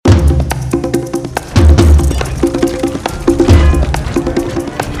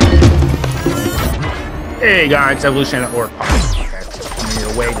Hey guys, Evolution at Work podcast coming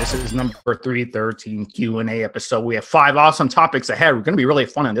your way. This is number 313 Q&A episode. We have 5 awesome topics ahead. We're going to be really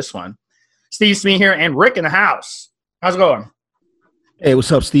fun on this one. Steve Smee here and Rick in the house. How's it going? Hey,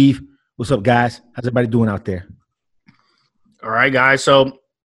 what's up, Steve? What's up, guys? How's everybody doing out there? All right, guys. So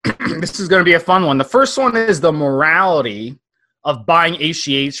this is going to be a fun one. The first one is the morality of buying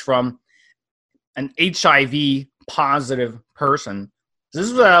HGH from an HIV positive person.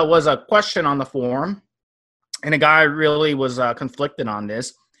 This was a question on the forum. And a guy really was conflicted on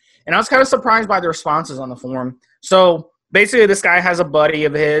this. And I was kind of surprised by the responses on the forum. So basically, this guy has a buddy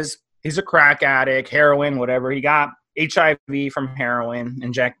of his. He's a crack addict, heroin, whatever. He got HIV from heroin,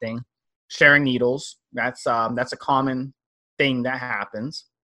 injecting, sharing needles. That's a common thing that happens.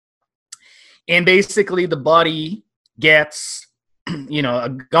 And basically, the buddy gets, a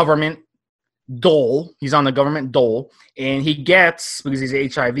government dole. He's on the government dole. And he gets, because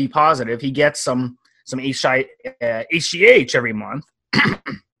he's HIV positive, he gets some HGH every month.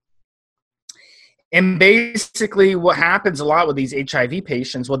 And basically what happens a lot with these HIV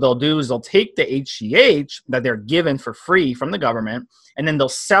patients, what they'll do is they'll take the HGH that they're given for free from the government, and then they'll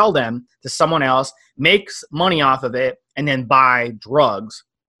sell them to someone else, makes money off of it, and then buy drugs.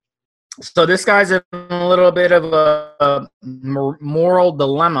 So this guy's in a little bit of a moral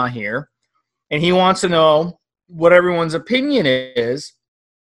dilemma here, and he wants to know what everyone's opinion is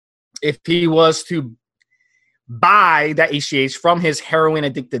if he was to buy that HGH from his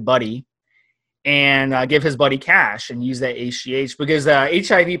heroin-addicted buddy and give his buddy cash and use that HGH, because the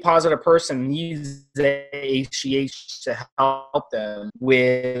HIV-positive person needs the HGH to help them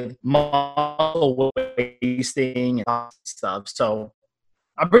with muscle wasting and stuff. So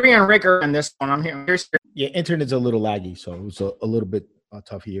I'll bring in Rick on this one. I'm here. Yeah, internet's a little laggy, so it's a little bit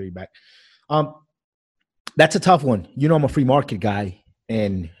tough to hear you back. That's a tough one. I'm a free market guy,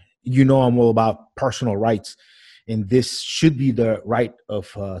 and I'm all about personal rights. And this should be the right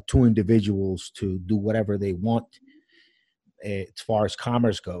of two individuals to do whatever they want as far as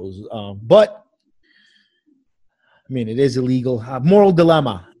commerce goes. But, it is illegal. Moral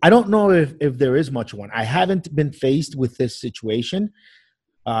dilemma. I don't know if there is much one. I haven't been faced with this situation.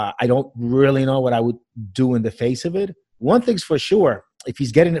 I don't really know what I would do in the face of it. One thing's for sure. If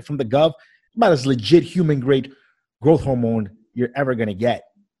he's getting it from the gov, it's about as legit human-grade growth hormone you're ever going to get.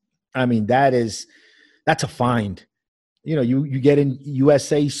 That's a find. You get in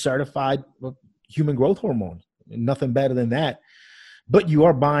USA certified human growth hormone. Nothing better than that. But you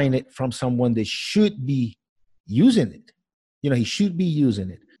are buying it from someone that should be using it. He should be using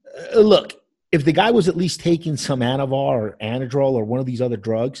it. Look, if the guy was at least taking some Anavar or Anadrol or one of these other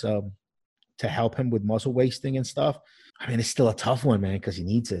drugs to help him with muscle wasting and stuff, it's still a tough one, man, because he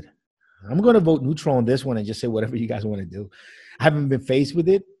needs it. I'm going to vote neutral on this one and just say whatever you guys want to do. I haven't been faced with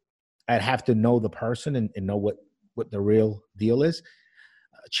it. I'd have to know the person and know what the real deal is.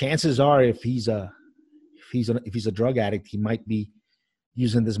 Chances are, if he's a drug addict, he might be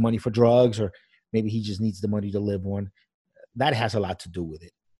using this money for drugs, or maybe he just needs the money to live on. That has a lot to do with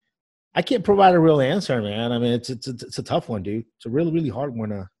it. I can't provide a real answer, man. It's a tough one, dude. It's a really, really hard one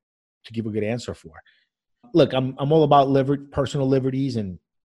to give a good answer for. Look, I'm all about personal liberties and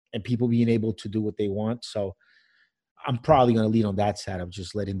people being able to do what they want. So I'm probably going to lead on that side of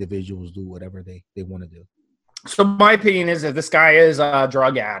just let individuals do whatever they want to do. So my opinion is that this guy is a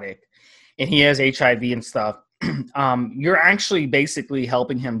drug addict and he has HIV and stuff. You're actually basically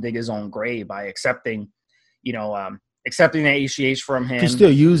helping him dig his own grave by accepting the HGH from him. If he's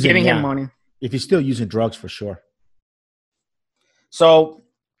still using, giving him money. If he's still using drugs, for sure. So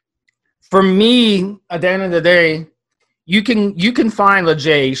for me, at the end of the day, you can find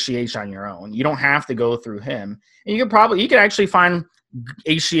legit HGH on your own. You don't have to go through him. And you can actually find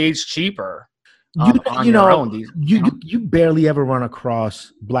HGH cheaper on your own. You barely ever run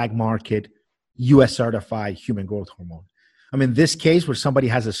across black market US certified human growth hormone. This case where somebody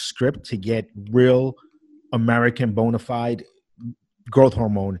has a script to get real American bona fide growth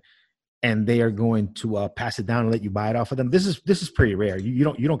hormone, and they are going to pass it down and let you buy it off of them. This is pretty rare. You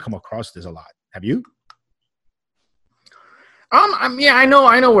don't come across this a lot. Have you? Yeah, I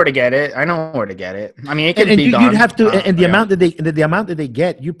know where to get it. It could be done. You'd have to, and the amount that they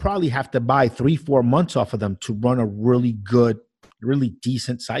get, you probably have to buy 3-4 months off of them to run a really good, really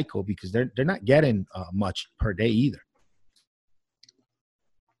decent cycle, because they're not getting much per day either.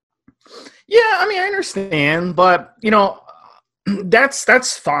 Yeah, I understand, but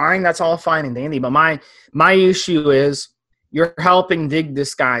that's fine. That's all fine and dandy. But my issue is you're helping dig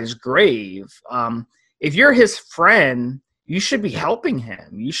this guy's grave. If you're his friend, you should be helping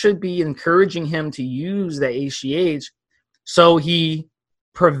him. You should be encouraging him to use the HGH so he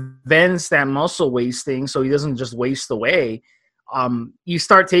prevents that muscle wasting so he doesn't just waste away. You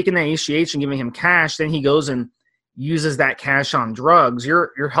start taking that HGH and giving him cash, then he goes and uses that cash on drugs.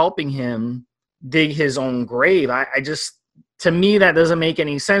 You're helping him dig his own grave. To me, that doesn't make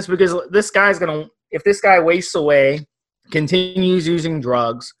any sense, because if this guy wastes away, continues using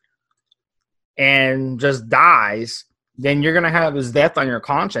drugs, and just dies, then you're going to have his death on your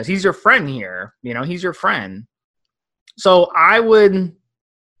conscience. He's your friend here. He's your friend. So I wouldn't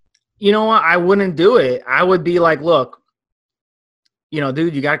do it. I would be like, look,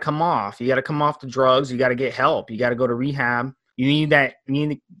 dude, you got to come off. You got to come off the drugs. You got to get help. You got to go to rehab. You need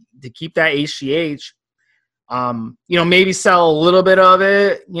to keep that HGH. Maybe sell a little bit of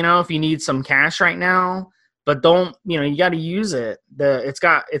it, if you need some cash right now, but don't, you got to use it.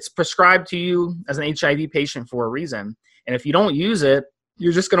 It's prescribed to you as an HIV patient for a reason. And if you don't use it,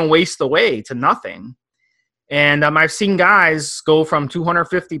 you're just going to waste away to nothing. And I've seen guys go from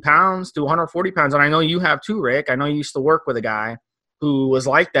 250 pounds to 140 pounds. And I know you have too, Rick. I know you used to work with a guy who was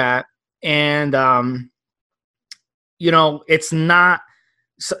like that. And, it's not,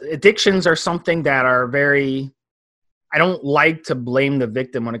 addictions are something that are I don't like to blame the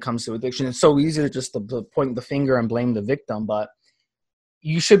victim when it comes to addiction. It's so easy to just to point the finger and blame the victim, but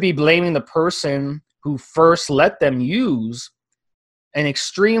you should be blaming the person who first let them use an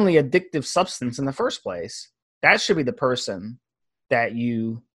extremely addictive substance in the first place. That should be the person that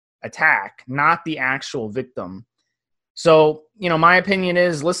you attack, not the actual victim. So, my opinion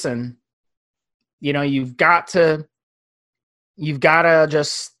is, listen, you've got to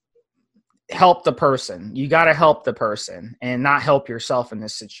just help the person. You got to help the person and not help yourself in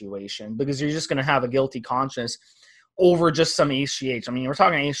this situation, because you're just going to have a guilty conscience over just some HGH. I mean, we're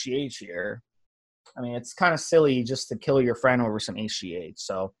talking HGH here. I mean, it's kind of silly just to kill your friend over some HGH.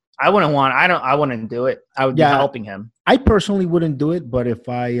 So I wouldn't do it. I would be helping him. I personally wouldn't do it, but if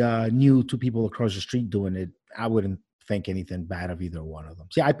I knew two people across the street doing it, I wouldn't think anything bad of either one of them.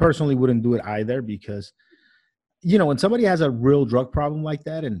 See, I personally wouldn't do it either, because when somebody has a real drug problem like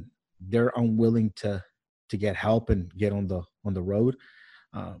that and they're unwilling to get help and get on the road,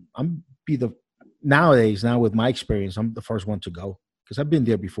 nowadays, with my experience, I'm the first one to go, because I've been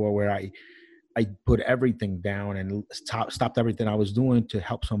there before, where I put everything down and stopped everything I was doing to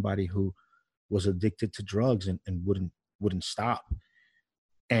help somebody who was addicted to drugs and wouldn't stop.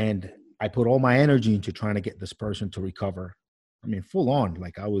 And I put all my energy into trying to get this person to recover. I mean, full on,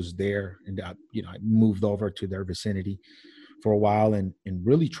 like I was there, and I moved over to their vicinity for a while and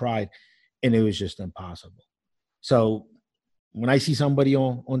really tried, and it was just impossible. So when I see somebody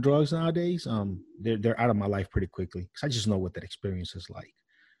on drugs nowadays, they're out of my life pretty quickly, because I just know what that experience is like.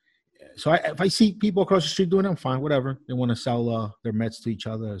 So if I see people across the street doing it, I'm fine, whatever. They want to sell their meds to each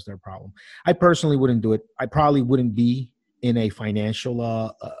other, is their problem. I personally wouldn't do it. I probably wouldn't be in a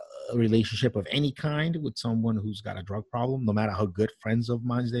financial relationship of any kind with someone who's got a drug problem, no matter how good friends of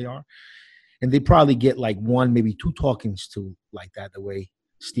mine they are. And they probably get like one, maybe two talkings to like that, the way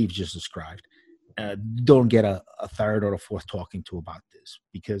Steve just described. Don't get a third or a fourth talking to about this,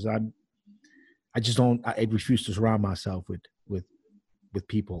 because I refuse to surround myself with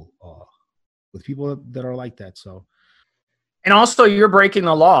people that are like that. So, and also, you're breaking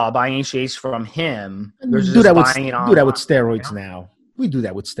the law buying HGH from him. Do that with steroids now. We do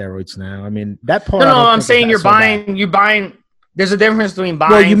that with steroids now. I mean, that part. No, I'm saying you're buying. There's a difference between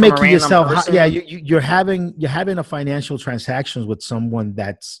buying. Well, you make yourself. Yeah, you're having a financial transactions with someone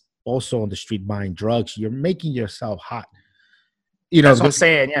that's also on the street buying drugs. You're making yourself hot. That's what I'm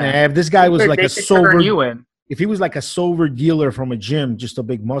saying. Yeah. If this guy was like a sober, if he was like a sober dealer from a gym, just a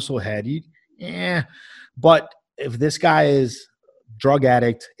big muscle head, But if this guy is drug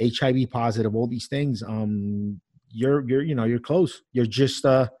addict, HIV positive, all these things, you're close. You're just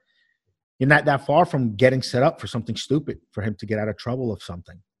you're not that far from getting set up for something stupid for him to get out of trouble of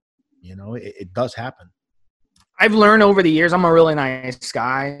something. It does happen. I've learned over the years, I'm a really nice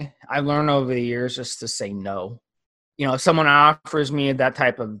guy. I've learned over the years just to say no. If someone offers me that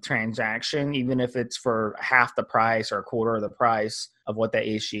type of transaction, even if it's for half the price or a quarter of the price of what that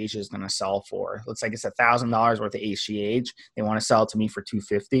HGH is going to sell for, let's say it's $1,000 worth of HGH, they want to sell it to me for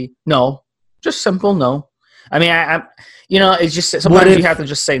 $250. No, just simple no. I mean, it's just sometimes you have to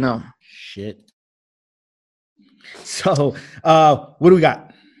just say no. Shit. So, what do we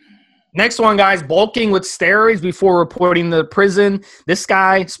got? Next one, guys, bulking with steroids before reporting to prison. This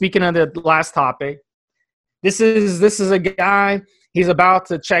guy, speaking of the last topic, this is a guy, he's about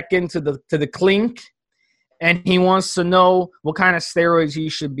to check into the clink, and he wants to know what kind of steroids he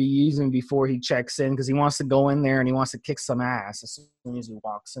should be using before he checks in, because he wants to go in there and he wants to kick some ass as soon as he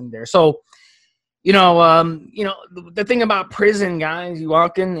walks in there. So The thing about prison, guys, you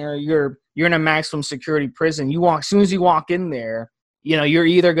walk in there, you're in a maximum security prison. As soon as you walk in there, you're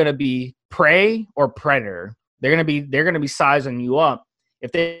either going to be prey or predator. They're going to be sizing you up.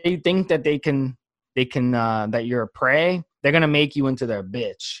 If they think that they can that you're a prey, they're going to make you into their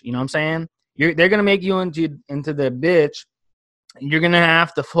bitch. You know what I'm saying? They're going to make you into the bitch. You're going to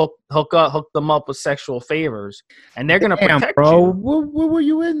have to hook them up with sexual favors, and they're going to protect you. Where were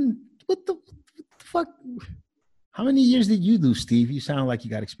you in? What the fuck? How many years did you do, Steve? You sound like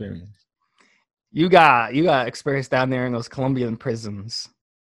you got experience. You got experience down there in those Colombian prisons.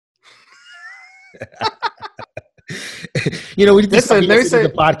 We need to listen to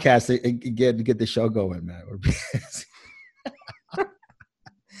the podcast and get the show going, man.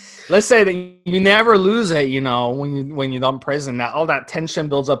 Let's say that you never lose it, when you're done prison. That all that tension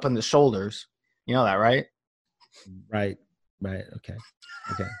builds up in the shoulders. You know that, right? Right. Okay.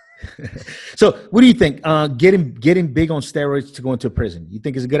 So, what do you think? Getting big on steroids to go into prison, you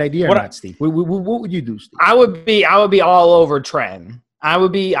think is a good idea or not, Steve? What would you do, Steve? I would be all over tren. I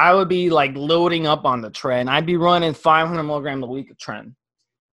would be like loading up on the tren. I'd be running 500 milligrams a week of tren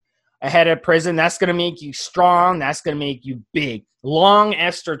ahead of prison. That's going to make you strong. That's going to make you big. Long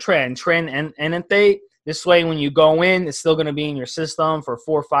ester tren and enanthate. This way, when you go in, it's still going to be in your system for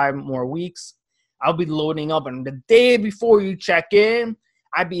 4 or 5 more weeks. I'll be loading up. And the day before you check in,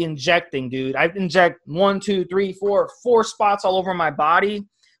 I'd be injecting, dude. I'd inject 1, 2, 3, 4 spots all over my body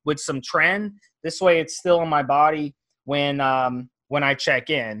with some tren. This way, it's still in my body when I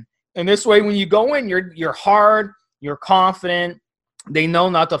check in. And this way, when you go in, you're hard, you're confident. They know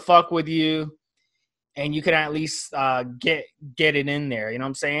not to fuck with you, and you can at least get it in there. You know what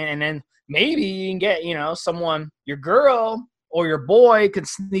I'm saying? And then maybe you can get someone, your girl or your boy, could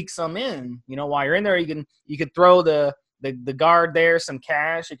sneak some in. While you're in there, you could throw the guard there some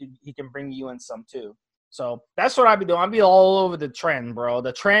cash. He can bring you in some too. So that's what I'd be doing. I'd be all over the tren, bro.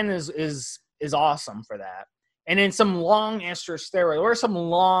 The tren is awesome for that. And then some long ester steroid, or some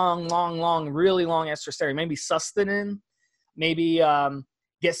long, really long ester steroid. Maybe Sustanon. Maybe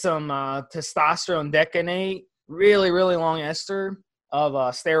get some testosterone decanate. Really, really long ester of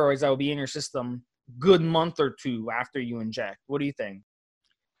steroids that will be in your system good month or 2 after you inject. What do you think?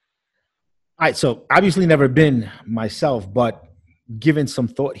 All right. So obviously never been myself, but given some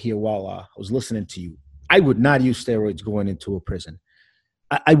thought here while I was listening to you, I would not use steroids going into a prison.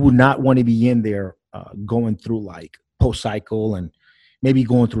 I would not want to be in there going through like post-cycle and maybe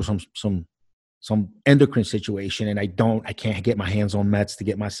going through some endocrine situation, and I can't get my hands on meds to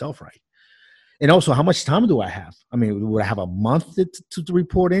get myself right. And also, how much time do I have? I mean, would I have a month to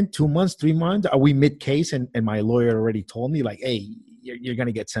report in, 2 months, 3 months? Are we mid-case and my lawyer already told me, like, hey, you're going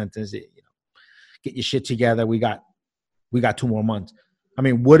to get sentenced, get your shit together. We got 2 more months. I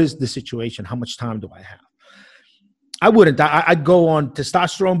mean, what is the situation? How much time do I have? I wouldn't. I'd go on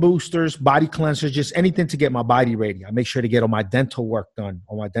testosterone boosters, body cleansers, just anything to get my body ready. I make sure to get all my dental work done,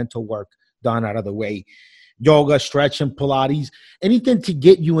 out of the way. Yoga, stretching, Pilates, anything to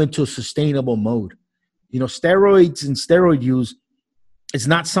get you into a sustainable mode. Steroids and steroid use is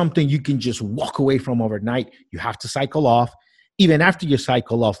not something you can just walk away from overnight. You have to cycle off. Even after you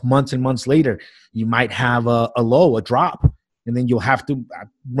cycle off, months and months later, you might have a drop, and then you'll have to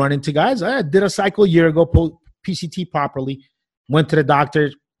run into guys. I did a cycle a year ago, PCT properly, went to the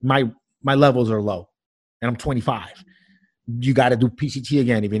doctor. My levels are low, and I'm 25. You got to do PCT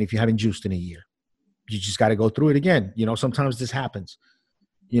again, even if you haven't juiced in a year. You just got to go through it again. Sometimes this happens.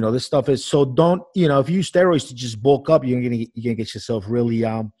 This stuff is so don't, if you use steroids to just bulk up, you're gonna get yourself really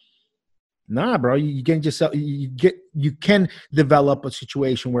nah, bro. You can develop a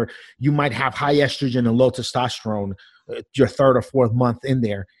situation where you might have high estrogen and low testosterone your 3rd or 4th month in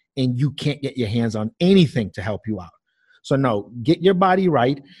there, and you can't get your hands on anything to help you out. So no, get your body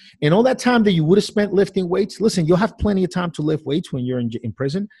right. And all that time that you would have spent lifting weights, listen, you'll have plenty of time to lift weights when you're in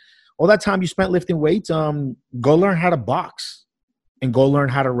prison. All that time you spent lifting weights, go learn how to box and go learn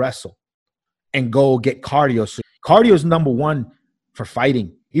how to wrestle and go get cardio. So cardio is number 1 for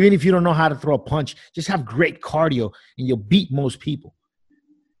fighting. Even if you don't know how to throw a punch, just have great cardio and you'll beat most people,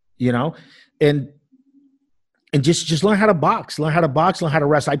 and just learn how to box, learn how to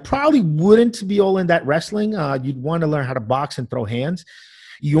wrestle. I probably wouldn't be all in that wrestling. You'd want to learn how to box and throw hands.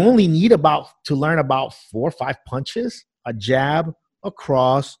 You only need to learn about 4 or 5 punches, a jab, a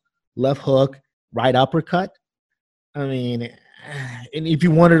cross, left hook, right uppercut. I mean, and if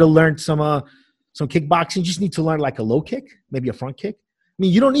you wanted to learn some kickboxing, you just need to learn like a low kick, maybe a front kick. I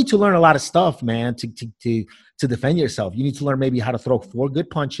mean, you don't need to learn a lot of stuff, man, to defend yourself. You need to learn maybe how to throw 4 good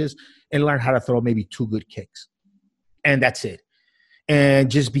punches and learn how to throw maybe 2 good kicks. And that's it.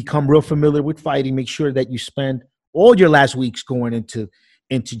 and just become real familiar with fighting. Make sure that you spend all your last weeks going into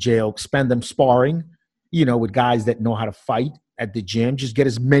jail, spend them sparring, with guys that know how to fight at the gym. Just get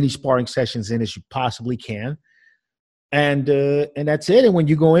as many sparring sessions in as you possibly can. And that's it. And when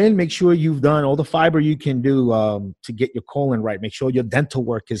you go in, make sure you've done all the fiber you can do to get your colon right. Make sure your dental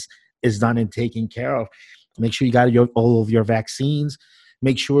work is done and taken care of. Make sure you got all of your vaccines.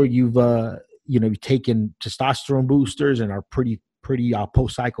 Make sure you've taken testosterone boosters and are pretty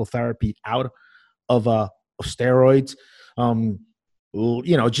post-cycle therapy out of steroids.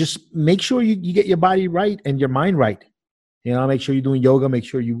 Just make sure you get your body right and your mind right. Make sure you're doing yoga. Make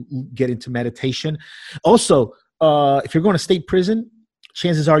sure you get into meditation. Also, if you're going to state prison,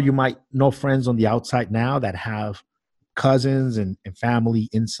 chances are you might know friends on the outside now that have cousins and family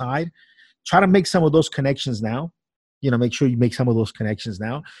inside. Try to make some of those connections now. Make sure you make some of those connections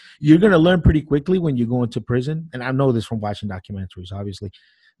now. You're going to learn pretty quickly when you go into prison, and I know this from watching documentaries, obviously,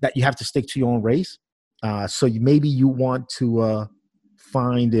 that you have to stick to your own race. So maybe you want to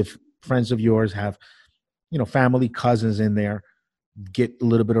find if friends of yours have, family, cousins in there, get a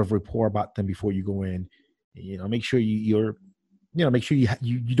little bit of rapport about them before you go in. Make sure you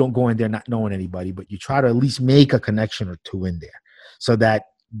don't go in there not knowing anybody, but you try to at least make a connection or two in there so that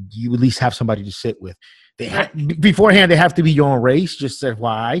you at least have somebody to sit with. Beforehand, they have to be your own race, just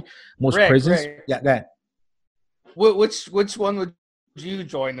FYI. Most prisons. Right. Yeah, that. Which one would you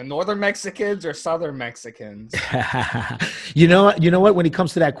join, the Northern Mexicans or Southern Mexicans? You know what? When it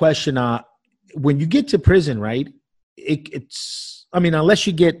comes to that question, when you get to prison, right, it's unless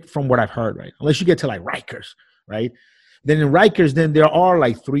you get, from what I've heard, right, unless you get to like Rikers, right, then in Rikers, then there are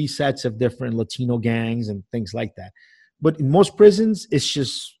like 3 sets of different Latino gangs and things like that. But in most prisons, it's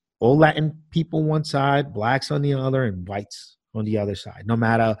just all Latin people one side, blacks on the other, and whites on the other side. No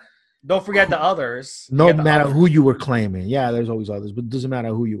matter. Don't forget the others. No matter who you were claiming. Yeah, there's always others, but it doesn't matter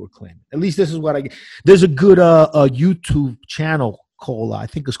who you were claiming. At least this is what I get. There's a good YouTube channel called, I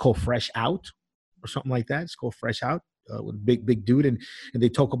think it's called Fresh Out or something like that. It's called Fresh Out with a big dude, and they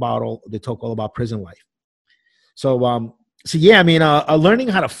talk all about prison life. So learning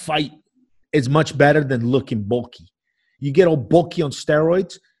how to fight is much better than looking bulky. You get all bulky on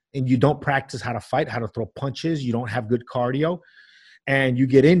steroids and you don't practice how to fight, how to throw punches. You don't have good cardio. And you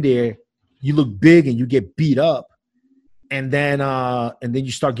get in there, you look big and you get beat up. And then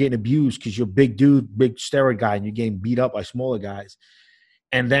you start getting abused because you're a big dude, big steroid guy, and you're getting beat up by smaller guys.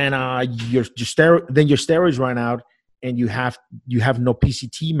 And then your steroids run out and you have no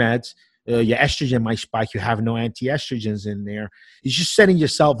PCT meds. Your estrogen might spike. You have no anti-estrogens in there. It's just setting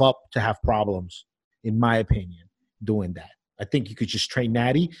yourself up to have problems, in my opinion, doing that. I think you could just train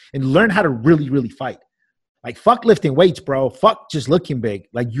natty and learn how to really, really fight. Like, fuck lifting weights, bro. Fuck just looking big.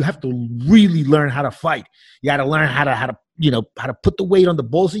 Like, you have to really learn how to fight. You got to learn how to put the weight on the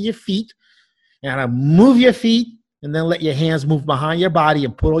balls of your feet and how to move your feet and then let your hands move behind your body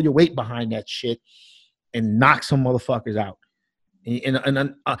and put all your weight behind that shit and knock some motherfuckers out.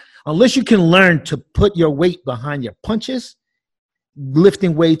 And unless you can learn to put your weight behind your punches,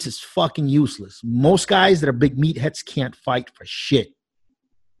 lifting weights is fucking useless. Most guys that are big meatheads can't fight for shit.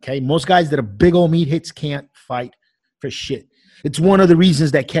 Okay? Most guys that are big old meatheads can't fight for shit. It's one of the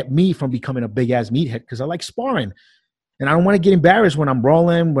reasons that kept me from becoming a big-ass meathead, because I like sparring. And I don't want to get embarrassed when I'm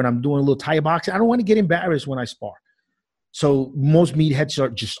brawling, when I'm doing a little Thai boxing. I don't want to get embarrassed when I spar. So most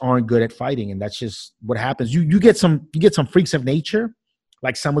meatheads aren't good at fighting, and that's just what happens. You get some freaks of nature,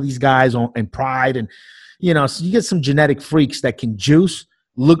 like some of these guys in Pride, and so you get some genetic freaks that can juice,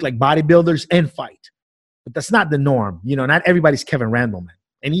 look like bodybuilders, and fight. But that's not the norm. Not everybody's Kevin Randleman,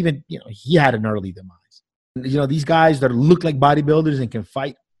 and even he had an early demise. These guys that look like bodybuilders and can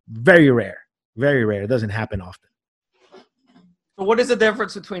fight, very rare, very rare. It doesn't happen often. So what is the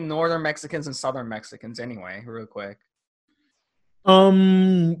difference between Northern Mexicans and Southern Mexicans, anyway, real quick?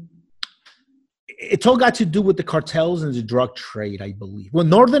 It's all got to do with the cartels and the drug trade, I believe. Well,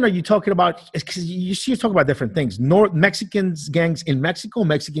 Northern, are you talking about, because you're talking about different things. Mexicans gangs in Mexico,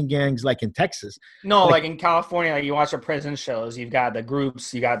 Mexican gangs like in Texas. No, like in California, like you watch the prison shows, you've got the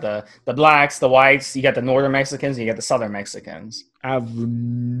groups, you got the blacks, the whites, you got the Northern Mexicans, you got the Southern Mexicans. I have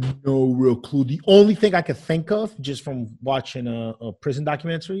no real clue. The only thing I could think of, just from watching prison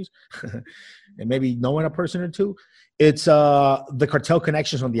documentaries and maybe knowing a person or two, it's the cartel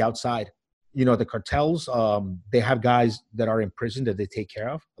connections on the outside. The cartels, they have guys that are in prison that they take care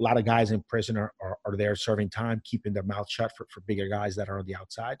of. A lot of guys in prison are there serving time, keeping their mouth shut for bigger guys that are on the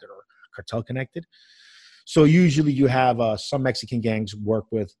outside that are cartel connected. So usually you have some Mexican gangs work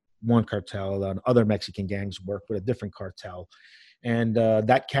with one cartel and other Mexican gangs work with a different cartel. And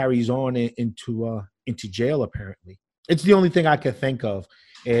that carries on into jail, apparently. It's the only thing I could think of.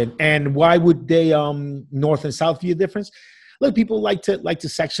 And why would they North and South be a difference? Look, people like to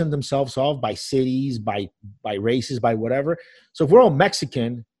section themselves off by cities, by races, by whatever. So if we're all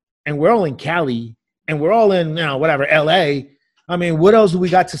Mexican and we're all in Cali and we're all in, whatever, LA, I mean, what else do we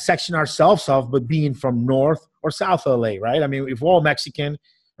got to section ourselves off but being from North or South LA, right? I mean, if we're all Mexican,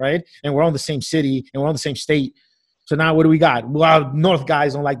 right, and we're all in the same city and we're all in the same state, so now what do we got? Well, North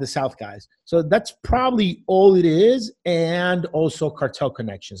guys don't like the South guys. So that's probably all it is, and also cartel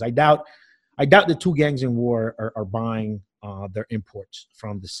connections. I doubt the two gangs in war are buying their imports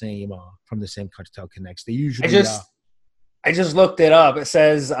from the same cartel connects. They usually. I just looked it up. It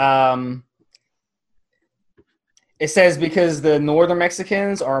says because the northern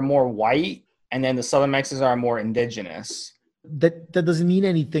Mexicans are more white, and then the southern Mexicans are more indigenous. That doesn't mean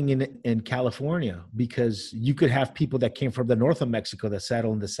anything in California, because you could have people that came from the north of Mexico that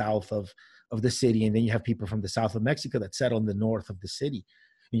settle in the south of the city, and then you have people from the south of Mexico that settle in the north of the city.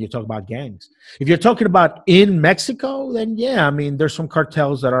 And you're talking about gangs. If you're talking about in Mexico, then yeah, I mean, there's some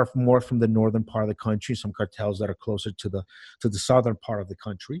cartels that are more from the northern part of the country, some cartels that are closer to the southern part of the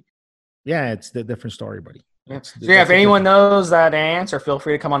country. Yeah, it's the different story, buddy. If anyone knows that answer, feel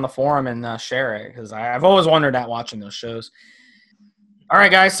free to come on the forum and share it, because I've always wondered that watching those shows. All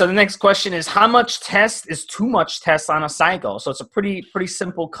right, guys. So the next question is, how much test is too much test on a cycle? So it's a pretty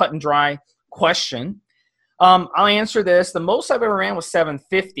simple, cut and dry question. I'll answer this. The most I've ever ran was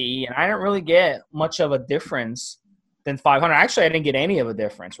 750, and I didn't really get much of a difference than 500. Actually, I didn't get any of a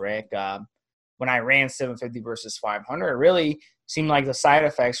difference, Rick. When I ran 750 versus 500, it really seemed like the side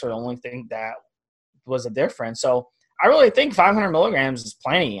effects were the only thing that was a difference. So I really think 500 milligrams is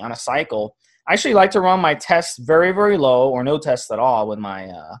plenty on a cycle. I actually like to run my tests very, very low or no tests at all with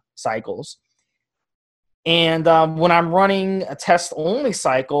my cycles. And when I'm running a test-only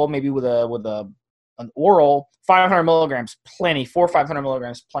cycle, maybe with an oral, 500 milligrams, plenty. 400 or 500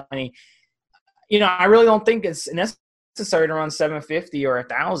 milligrams, plenty. I really don't think it's necessary to run 750 or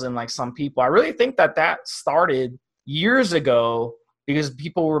 1,000 like some people. I really think that started years ago because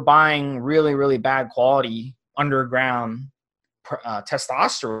people were buying really, really bad quality underground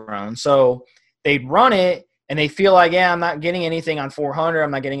testosterone. So they'd run it and they feel like, yeah, I'm not getting anything on 400.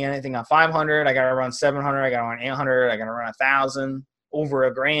 I'm not getting anything on 500. I got to run 700. I got to run 800. I got to run 1,000 over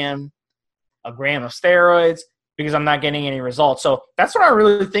a gram of steroids because I'm not getting any results. So that's what I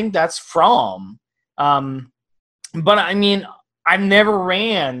really think that's from. But I mean, I've never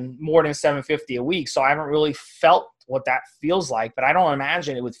ran more than 750 a week, so I haven't really felt what that feels like, but I don't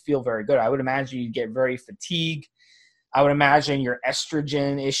imagine it would feel very good. I would imagine you'd get very fatigued. I would imagine your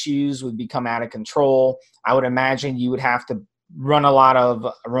estrogen issues would become out of control. I would imagine you would have to run a lot of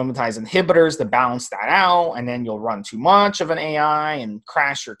aromatase inhibitors to balance that out, and then you'll run too much of an AI and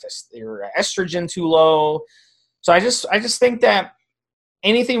crash your estrogen too low. So I just think that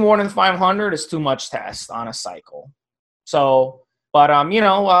anything more than 500 is too much test on a cycle. So, but I'm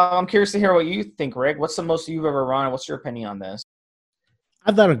curious to hear what you think, Rick. What's the most you've ever run? What's your opinion on this?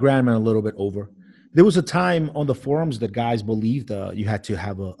 I've done a gram and a little bit over. There was a time on the forums that guys believed you had to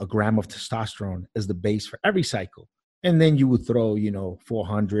have a gram of testosterone as the base for every cycle. And then you would throw,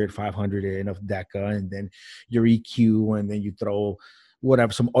 400, 500 in of DECA, and then your EQ, and then you throw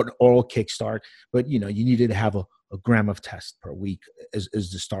whatever, some oral kickstart. But, you needed to have a gram of test per week as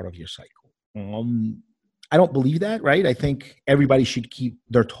the start of your cycle. I don't believe that, right? I think everybody should keep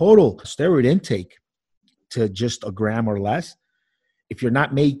their total steroid intake to just a gram or less. If you're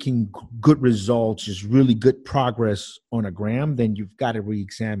not making good results, just really good progress on a gram, then you've got to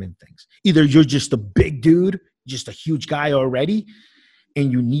re-examine things. Either you're just a big dude, just a huge guy already,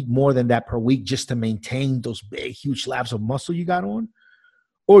 and you need more than that per week just to maintain those big, huge slabs of muscle you got on,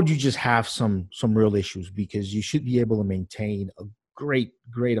 or you just have some real issues, because you should be able to maintain a great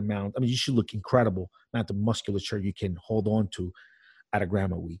amount. I mean, you should look incredible, not the musculature you can hold on to at a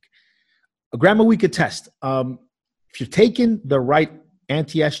gram a week. A gram a week a test. If you're taking the right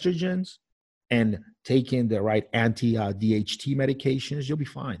anti-estrogens and taking the right anti-DHT medications, you'll be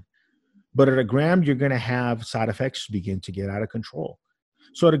fine. But at a gram, you're going to have side effects begin to get out of control.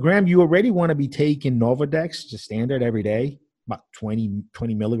 So at a gram, you already want to be taking Novadex, just standard every day, about 20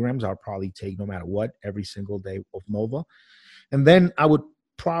 milligrams. I'll probably take no matter what every single day of Nova. And then I would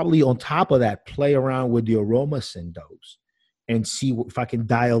probably on top of that play around with the Aromasin dose and see if I can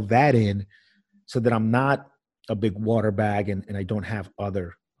dial that in so that I'm not a big water bag and I don't have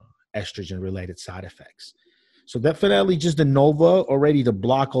other estrogen-related side effects. So definitely just the Nova already to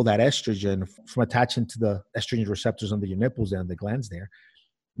block all that estrogen from attaching to the estrogen receptors under your nipples and the glands there.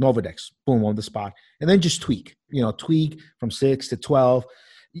 Novadex, boom, on the spot. And then just tweak from 6 to 12.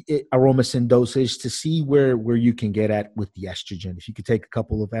 Aromacin dosage to see where you can get at with the estrogen. If you could take a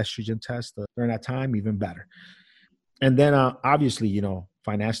couple of estrogen tests during that time, even better. And then obviously,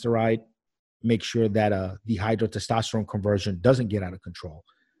 finasteride, make sure that dehydrotestosterone conversion doesn't get out of control.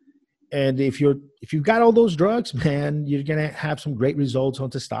 And if you've got all those drugs, man, you're gonna have some great results on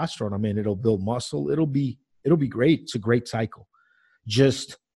testosterone. I mean, it'll build muscle. It'll be great. It's a great cycle.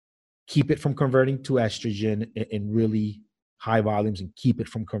 Just keep it from converting to estrogen in really high volumes, and keep it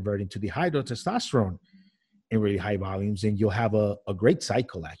from converting to dehydrotestosterone in really high volumes, and you'll have a great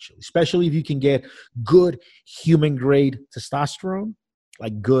cycle, actually, especially if you can get good human grade testosterone,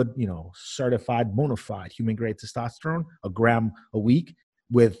 like good, certified bona fide human grade testosterone, a gram a week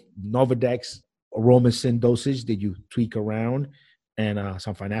with Novadex Aromacin dosage that you tweak around, and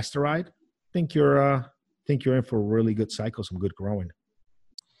some finasteride. Think you're in for a really good cycle, some good growing.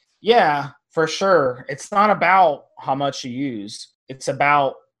 Yeah, for sure. It's not about how much you use. It's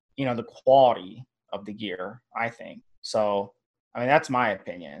about, the quality of the gear, I think. So, that's my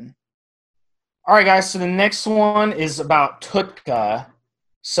opinion. All right, guys. So the next one is about TUDCA.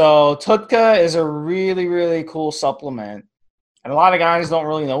 So TUDCA is a really, really cool supplement, and a lot of guys don't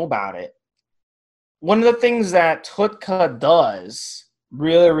really know about it. One of the things that TUDCA does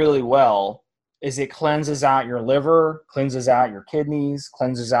really, really well is it cleanses out your liver, cleanses out your kidneys,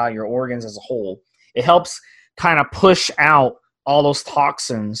 cleanses out your organs as a whole. It helps kind of push out all those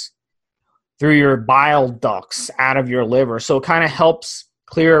toxins through your bile ducts out of your liver. So it kind of helps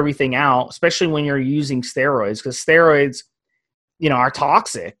clear everything out, especially when you're using steroids, because steroids, are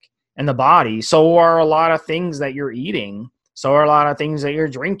toxic in the body. So are a lot of things that you're eating. So are a lot of things that you're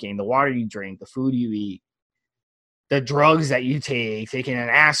drinking, the water you drink, the food you eat, the drugs that you take, taking an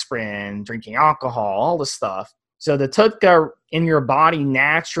aspirin, drinking alcohol, all the stuff. So the TUDCA in your body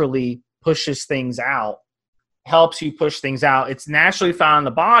naturally pushes things out, helps you push things out. It's naturally found in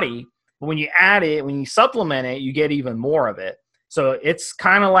the body, but when you add it, when you supplement it, you get even more of it. So it's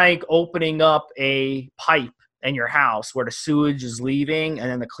kind of like opening up a pipe in your house where the sewage is leaving and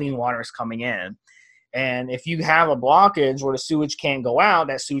then the clean water is coming in. And if you have a blockage where the sewage can't go out,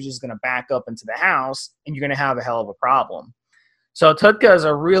 that sewage is going to back up into the house, and you're going to have a hell of a problem. So TUDCA is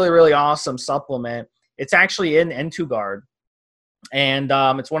a really, really awesome supplement. It's actually in N2Guard, and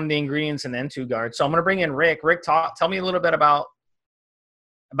it's one of the ingredients in N2Guard. So I'm going to bring in Rick. Rick, tell me a little bit about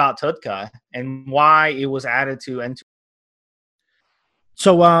TUDCA and why it was added to N2Guard.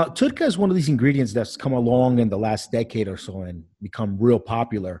 So TUDCA is one of these ingredients that's come along in the last decade or so and become real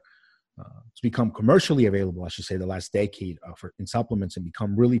popular. It's become commercially available, I should say, the last decade in supplements, and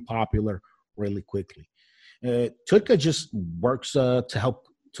become really popular really quickly. TUDCA just works to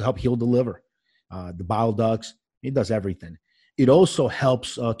help heal the liver, the bile ducts. It does everything. It also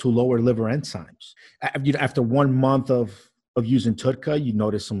helps to lower liver enzymes. After 1 month of using TUDCA, you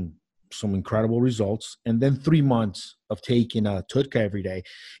notice some incredible results. And then 3 months of taking TUDCA every day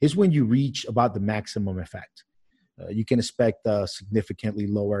is when you reach about the maximum effect. You can expect significantly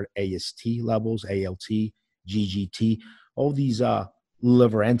lower AST levels, ALT, GGT, all these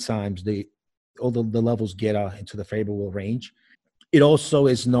liver enzymes, all the levels get into the favorable range. It also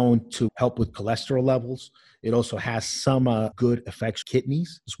is known to help with cholesterol levels. It also has some good effects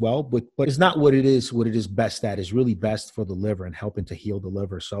kidneys as well, but it's not what it is best at. It's really best for the liver and helping to heal the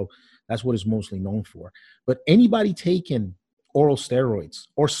liver. So that's what it's mostly known for. But anybody taking oral steroids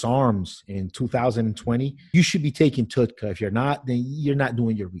or SARMs in 2020, you should be taking TUDCA. If you're not, then you're not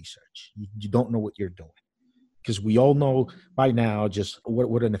doing your research. You don't know what you're doing. Because we all know by now just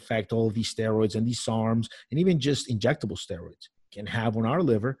what an effect all of these steroids and these SARMs and even just injectable steroids can have on our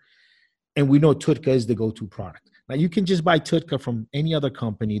liver. And we know TUDCA is the go-to product. Now, you can just buy TUDCA from any other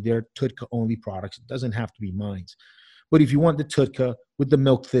company. They're TUDCA-only products. It doesn't have to be mine. But if you want the TUDCA with the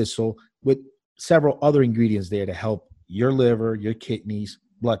milk thistle, with several other ingredients there to help your liver, your kidneys,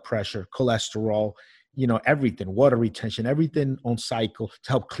 blood pressure, cholesterol, everything, water retention, everything on cycle to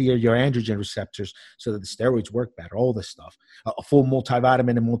help clear your androgen receptors so that the steroids work better, all this stuff, a full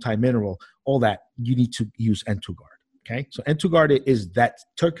multivitamin and multimineral, all that, you need to use N2Guard, okay? So N2Guard is that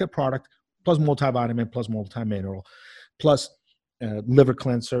TUDCA product plus multivitamin plus multimineral plus liver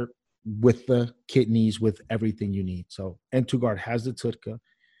cleanser with the kidneys, with everything you need. So N2Guard has the TUDCA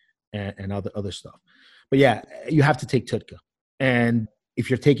and other stuff. But yeah, you have to take TUDCA. And if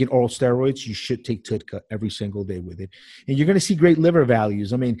you're taking oral steroids, you should take TUDCA every single day with it. And you're going to see great liver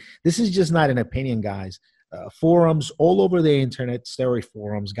values. I mean, this is just not an opinion, guys. Forums all over the internet, steroid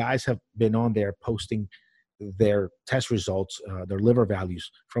forums, guys have been on there posting their test results, their liver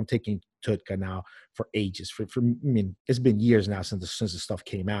values from taking TUDCA now for ages. I mean, it's been years now since the stuff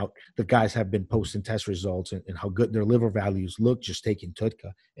came out. The guys have been posting test results and how good their liver values look just taking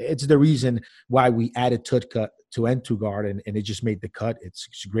TUDCA. It's the reason why we added TUDCA to N2Guard, and it just made the cut. It's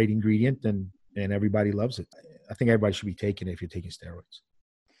a great ingredient, and everybody loves it. I think everybody should be taking it if you're taking steroids.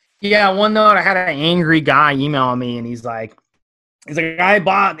 Yeah, one note, I had an angry guy email me, and he's like, I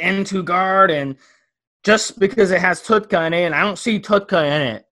bought N2Guard, and just because it has TUDCA in it, and I don't see TUDCA in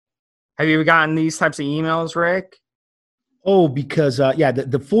it. Have you ever gotten these types of emails, Rick? Oh, because,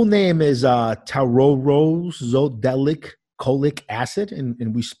 the full name is tauroursodelik cholic acid,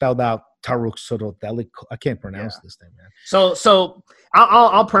 and we spelled out tauroursodelik. I can't pronounce this thing, man. So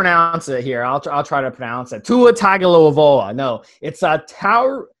I'll pronounce it here. I'll try to pronounce it. Tua tagovailoa. No, it's a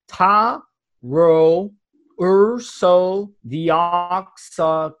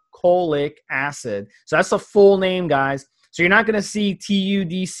tauroursodeoxycholic acid. So that's the full name, guys. So you're not going to see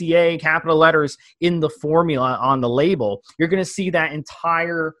TUDCA capital letters in the formula on the label. You're going to see that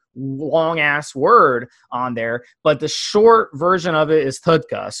entire long-ass word on there. But the short version of it is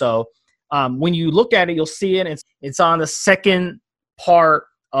TUDCA. So when you look at it, you'll see it. It's on the second part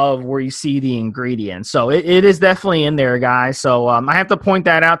of where you see the ingredients. So it is definitely in there, guys. So I have to point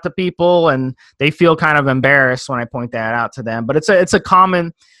that out to people, and they feel kind of embarrassed when I point that out to them. But it's a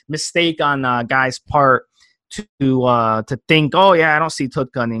common mistake on guys' part to think, oh yeah, I don't see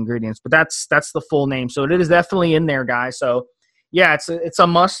TUDCA in the ingredients, but that's the full name. So it is definitely in there, guys. So yeah, it's a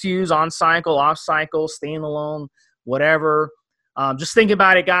must use on cycle, off cycle, standalone, whatever. Just think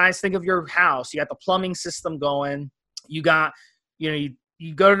about it, guys. Think of your house. You got the plumbing system going. You got, you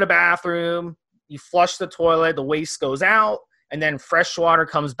go to the bathroom, you flush the toilet, the waste goes out, and then fresh water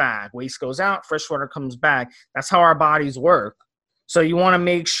comes back. Waste goes out, fresh water comes back. That's how our bodies work. So you want to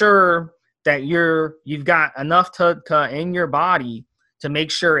make sure that you've got enough TUDCA in your body to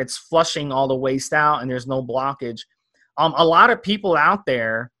make sure it's flushing all the waste out and there's no blockage. A lot of people out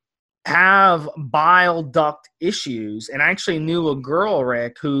there have bile duct issues, and I actually knew a girl,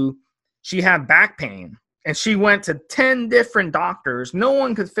 Rick, who she had back pain, and she went to 10 different doctors. No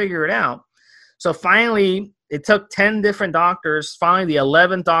one could figure it out. So finally, it took 10 different doctors. Finally, the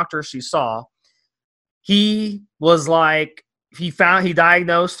 11th doctor she saw, he was like, he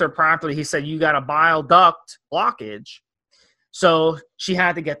diagnosed her properly. He said, you got a bile duct blockage. So she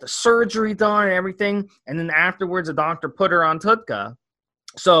had to get the surgery done and everything. And then afterwards, the doctor put her on TUDCA.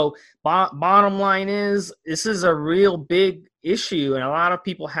 So bottom line is, this is a real big issue. And a lot of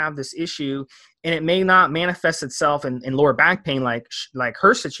people have this issue, and it may not manifest itself in lower back pain like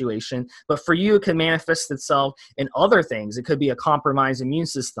her situation, but for you, it can manifest itself in other things. It could be a compromised immune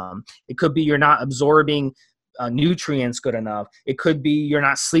system. It could be you're not absorbing nutrients good enough. It could be you're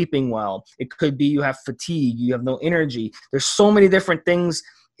not sleeping well. It could be you have fatigue, you have no energy. There's so many different things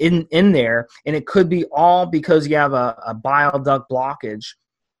in there, and it could be all because you have a bile duct blockage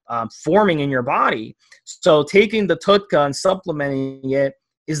forming in your body. So taking the TUDCA and supplementing it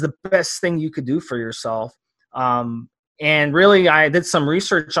is the best thing you could do for yourself. And really, I did some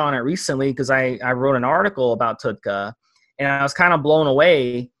research on it recently because I wrote an article about TUDCA, and I was kind of blown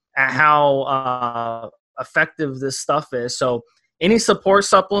away at how effective this stuff is. So any support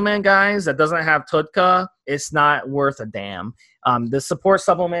supplement, guys, that doesn't have TUDCA, it's not worth a damn. The support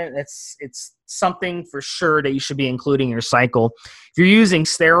supplement, it's something for sure that you should be including in your cycle. If you're using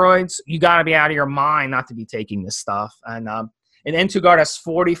steroids, you got to be out of your mind not to be taking this stuff. And N2Guard has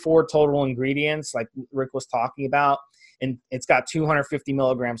 44 total ingredients, like Rick was talking about, and it's got 250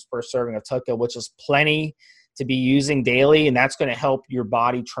 milligrams per serving of TUDCA, which is plenty to be using daily, and that's going to help your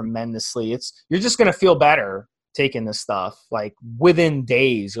body tremendously. You're just going to feel better taking this stuff. Like within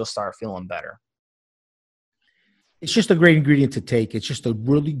days, you'll start feeling better. It's just a great ingredient to take. It's just a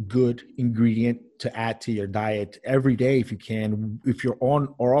really good ingredient to add to your diet every day if you can. If you're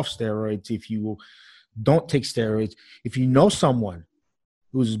on or off steroids, if you don't take steroids, if you know someone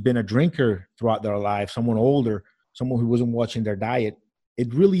who's been a drinker throughout their life, someone older, someone who wasn't watching their diet,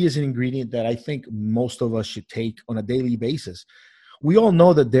 it really is an ingredient that I think most of us should take on a daily basis. We all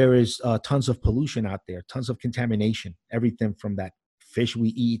know that there is tons of pollution out there, tons of contamination, everything from that fish we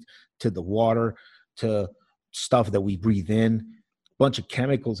eat to the water to stuff that we breathe in, a bunch of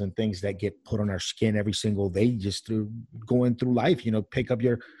chemicals and things that get put on our skin every single day just through going through life. Pick up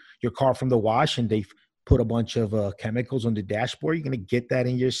your car from the wash and they've put a bunch of chemicals on the dashboard. You're going to get that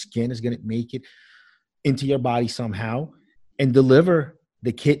in your skin. It's going to make it into your body somehow, and the liver,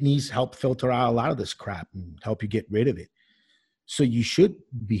 the kidneys help filter out a lot of this crap and help you get rid of it. So you should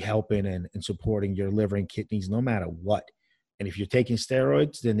be helping and supporting your liver and kidneys no matter what. And if you're taking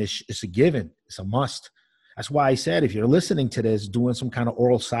steroids, then it's a given. It's a must. That's why I said, if you're listening to this, doing some kind of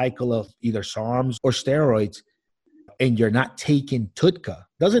oral cycle of either SARMs or steroids, and you're not taking Tutka,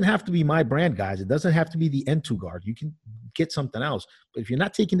 doesn't have to be my brand, guys. It doesn't have to be the N2 Guard. You can get something else. But if you're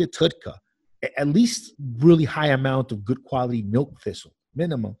not taking the Tutka, at least really high amount of good quality milk thistle,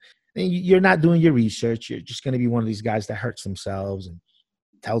 minimum, then you're not doing your research. You're just going to be one of these guys that hurts themselves and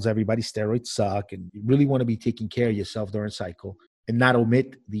tells everybody steroids suck. And you really want to be taking care of yourself during cycle and not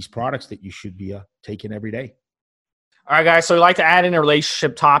omit these products that you should be taking every day. All right, guys. So we'd like to add in a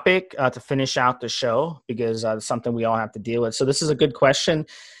relationship topic to finish out the show because it's something we all have to deal with. So this is a good question.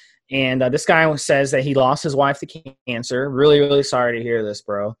 And this guy says that he lost his wife to cancer. Really, really sorry to hear this,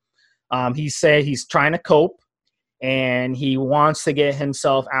 bro. He said he's trying to cope and he wants to get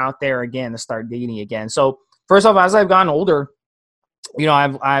himself out there again to start dating again. So first off, as I've gotten older,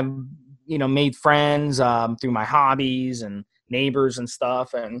 I've made friends through my hobbies and neighbors and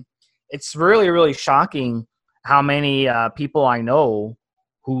stuff. And it's really, really shocking how many people I know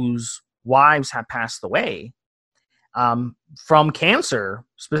whose wives have passed away from cancer,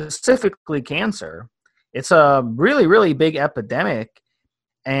 specifically cancer. It's a really, really big epidemic.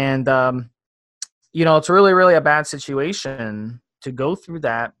 And, it's really, really a bad situation to go through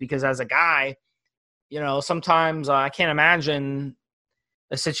that because as a guy, sometimes I can't imagine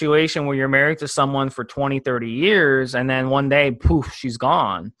a situation where you're married to someone for 20, 30 years and then one day, poof, she's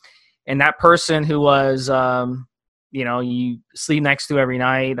gone. And that person who was, you sleep next to every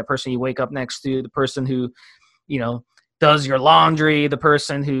night, the person you wake up next to, the person who, does your laundry, the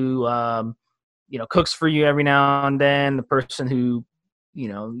person who, cooks for you every now and then, the person who,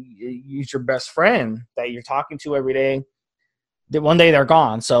 use your best friend that you're talking to every day, that one day they're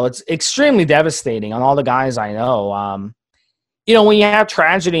gone. So it's extremely devastating on all the guys I know. When you have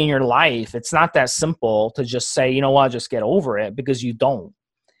tragedy in your life, it's not that simple to just say, you know what, just get over it, because you don't.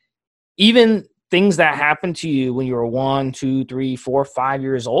 Even things that happen to you when you were 1, 2, 3, 4, 5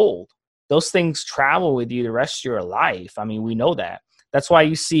 years old, those things travel with you the rest of your life. I mean, we know that. That's why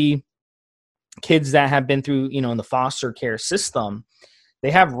you see kids that have been through, in the foster care system, they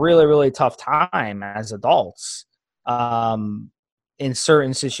have really, really tough time as adults in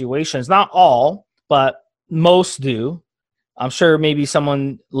certain situations. Not all, but most do. I'm sure maybe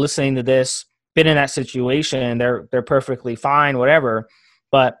someone listening to this been in that situation. They're perfectly fine, whatever.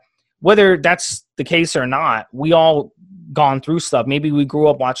 But whether that's the case or not, we all gone through stuff. Maybe we grew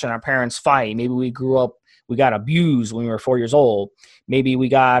up watching our parents fight. Maybe we got abused when we were 4 years old. Maybe we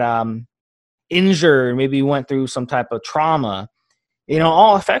got injured. Maybe we went through some type of trauma.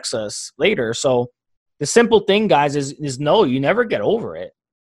 All affects us later. So the simple thing, guys, is no, you never get over it.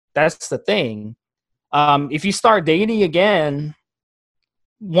 That's the thing. If you start dating again,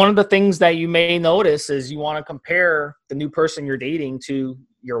 one of the things that you may notice is you want to compare the new person you're dating to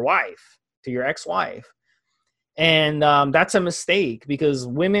your wife, to your ex-wife. And that's a mistake because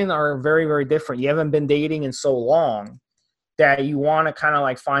women are very, very different. You haven't been dating in so long that you want to kind of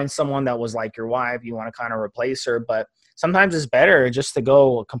like find someone that was like your wife. You want to kind of replace her. But sometimes it's better just to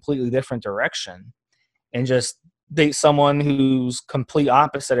go a completely different direction and just date someone who's complete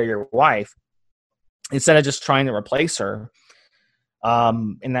opposite of your wife instead of just trying to replace her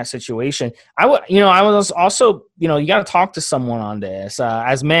in that situation. I was also, you got to talk to someone on this.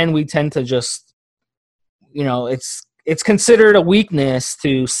 As men, we tend to just, it's considered a weakness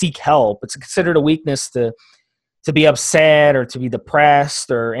to seek help. It's considered a weakness to be upset or to be depressed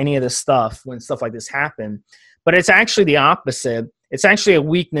or any of this stuff when stuff like this happen. But it's actually the opposite. It's actually a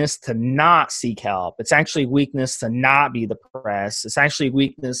weakness to not seek help. It's actually a weakness to not be depressed. It's actually a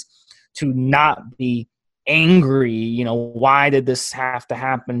weakness to not be angry. Why did this have to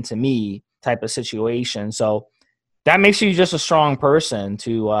happen to me type of situation. So that makes you just a strong person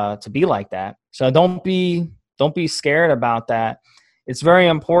to be like that. So don't be scared about that. It's very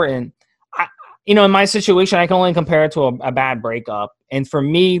important. In my situation, I can only compare it to a bad breakup. And for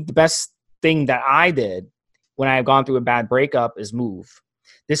me, the best thing that I did when I have gone through a bad breakup is move.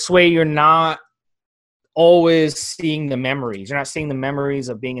 This way you're not always seeing the memories. You're not seeing the memories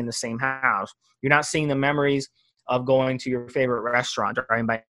of being in the same house. You're not seeing the memories of going to your favorite restaurant, driving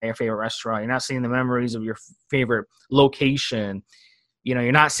by your favorite restaurant. You're not seeing the memories of your favorite location.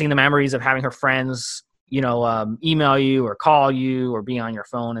 You're not seeing the memories of having her friends, email you or call you or be on your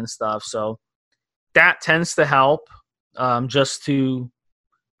phone and stuff. So that tends to help just to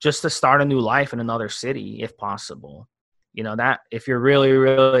start a new life in another city, if possible. That if you're really,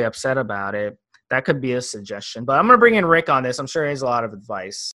 really upset about it, that could be a suggestion. But I'm going to bring in Rick on this. I'm sure he has a lot of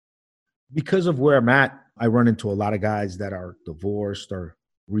advice. Because of where I'm at, I run into a lot of guys that are divorced or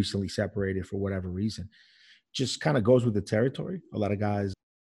recently separated for whatever reason. Just kind of goes with the territory. A lot of guys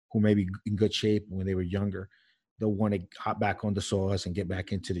who may be in good shape when they were younger, they'll want to hop back on the sauce and get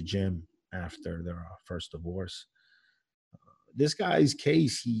back into the gym after their first divorce. This guy's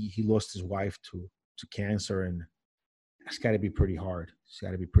case, he lost his wife to cancer, and it's got to be pretty hard. It's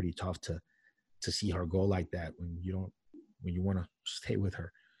got to be pretty tough to see her go like that when you want to stay with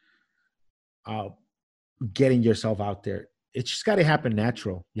her. Getting yourself out there, it's just got to happen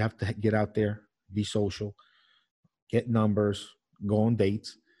natural. You have to get out there, be social, get numbers, go on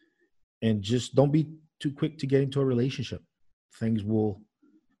dates, and just don't be too quick to get into a relationship. Things will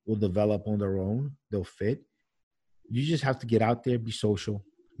develop on their own. They'll fit. You just have to get out there, be social,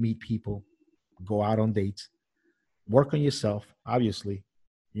 meet people, go out on dates, work on yourself, obviously,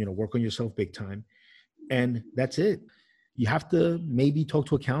 work on yourself big time. And that's it. You have to maybe talk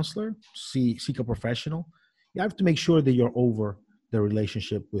to a counselor, seek a professional. You have to make sure that you're over the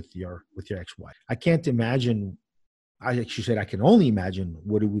relationship with your ex-wife. I can't imagine. I actually said I can only imagine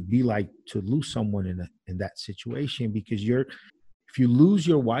what it would be like to lose someone in that situation, because if you lose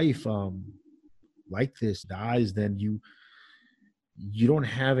your wife like this, dies, then you don't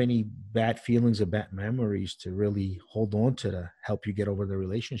have any bad feelings or bad memories to really hold on to help you get over the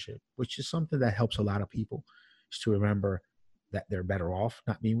relationship, which is something that helps a lot of people, is to remember that they're better off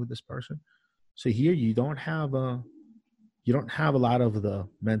not being with this person. So here you don't have a lot of the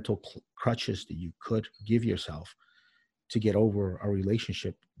mental crutches that you could give yourself to get over a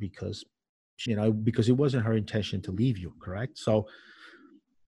relationship, because it wasn't her intention to leave you, correct? So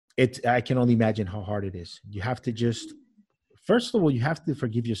I can only imagine how hard it is. You have to first of all, you have to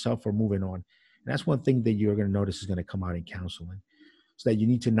forgive yourself for moving on. And that's one thing that you're going to notice is going to come out in counseling. So that you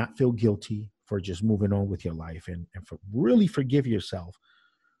need to not feel guilty for just moving on with your life, and really forgive yourself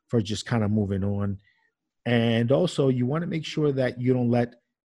for just kind of moving on. And also you want to make sure that you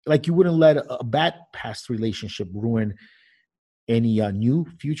wouldn't let a bad past relationship ruin any new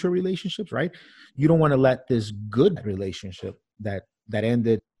future relationships, right? You don't want to let this good relationship that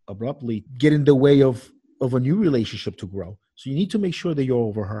ended abruptly get in the way of a new relationship to grow. So you need to make sure that you're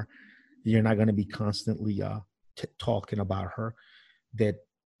over her. You're not going to be constantly talking about her, that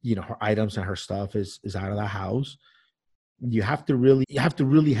her items and her stuff is out of the house. You have to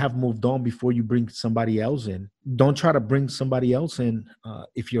really have moved on before you bring somebody else in. Don't try to bring somebody else in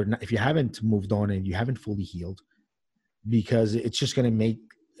if you haven't moved on and you haven't fully healed, because it's just going to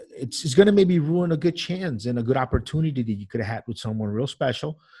it's going to maybe ruin a good chance and a good opportunity that you could have had with someone real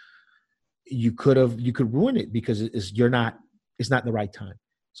special. You could ruin it because it's not the right time.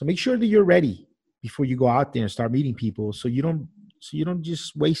 So make sure that you're ready before you go out there and start meeting people, so you don't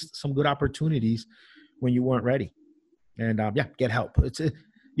just waste some good opportunities when you weren't ready. And get help.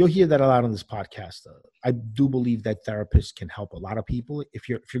 You'll hear that a lot on this podcast. I do believe that therapists can help a lot of people. If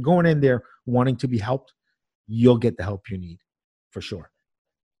you're going in there wanting to be helped, you'll get the help you need, for sure.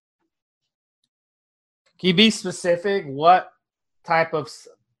 Can you be specific? What type of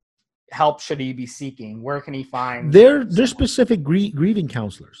help should he be seeking? Where can he find? There's specific grieving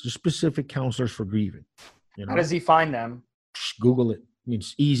counselors. There's specific counselors for grieving. How does he find them? Google it.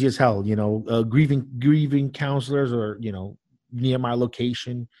 It's easy as hell. Grieving counselors, or near my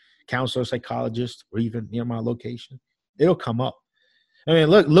location, counselor, psychologist, or even near my location. It'll come up. I mean,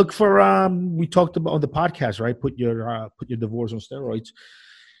 look for we talked about on the podcast, right? Put your divorce on steroids.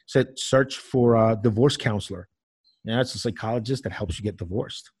 Said search for a divorce counselor. Yeah, that's a psychologist that helps you get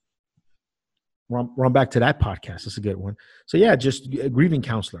divorced. Run back to that podcast. It's a good one. So yeah, just a grieving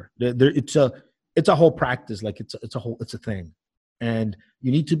counselor. It's a whole practice. Like it's a thing, and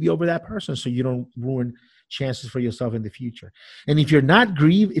you need to be over that person so you don't ruin chances for yourself in the future. And if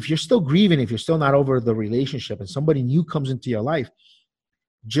you're still grieving, if you're still not over the relationship, and somebody new comes into your life,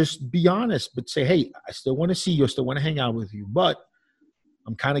 just be honest, but say, hey, I still want to see you, I still want to hang out with you, but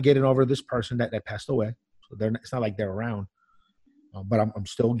I'm kind of getting over this person that passed away. So it's not like they're around, but I'm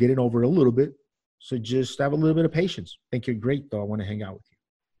still getting over it a little bit. So just have a little bit of patience. I think you're great, though. I want to hang out with you.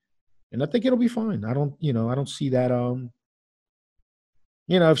 And I think it'll be fine. I don't see that,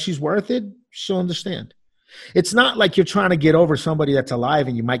 if she's worth it, she'll understand. It's not like you're trying to get over somebody that's alive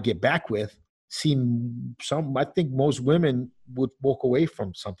and you might get back with. I think most women would walk away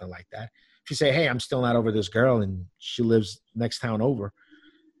from something like that. If you say, hey, I'm still not over this girl and she lives next town over,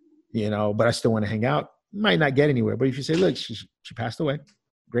 but I still want to hang out, might not get anywhere. But if you say, look, she passed away,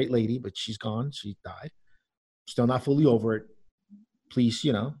 great lady, but she's gone, she died, still not fully over it, please,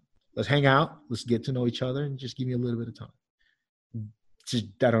 let's hang out, let's get to know each other, and just give me a little bit of time.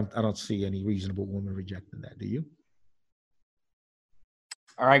 I don't see any reasonable woman rejecting that. Do you?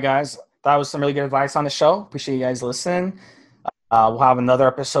 All right, guys. That was some really good advice on the show. Appreciate you guys listening. We'll have another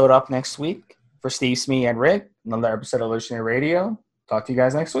episode up next week for Steve, Smee, and Rick. Another episode of Illusionary Radio. Talk to you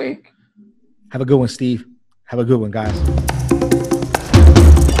guys next week. Have a good one, Steve. Have a good one, guys.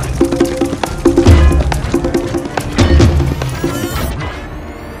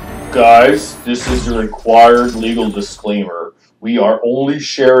 Guys, this is the required legal disclaimer. We are only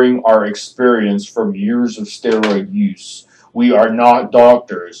sharing our experience from years of steroid use. We are not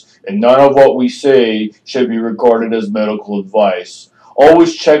doctors, and none of what we say should be regarded as medical advice.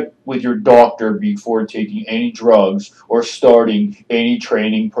 Always check with your doctor before taking any drugs or starting any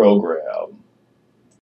training program.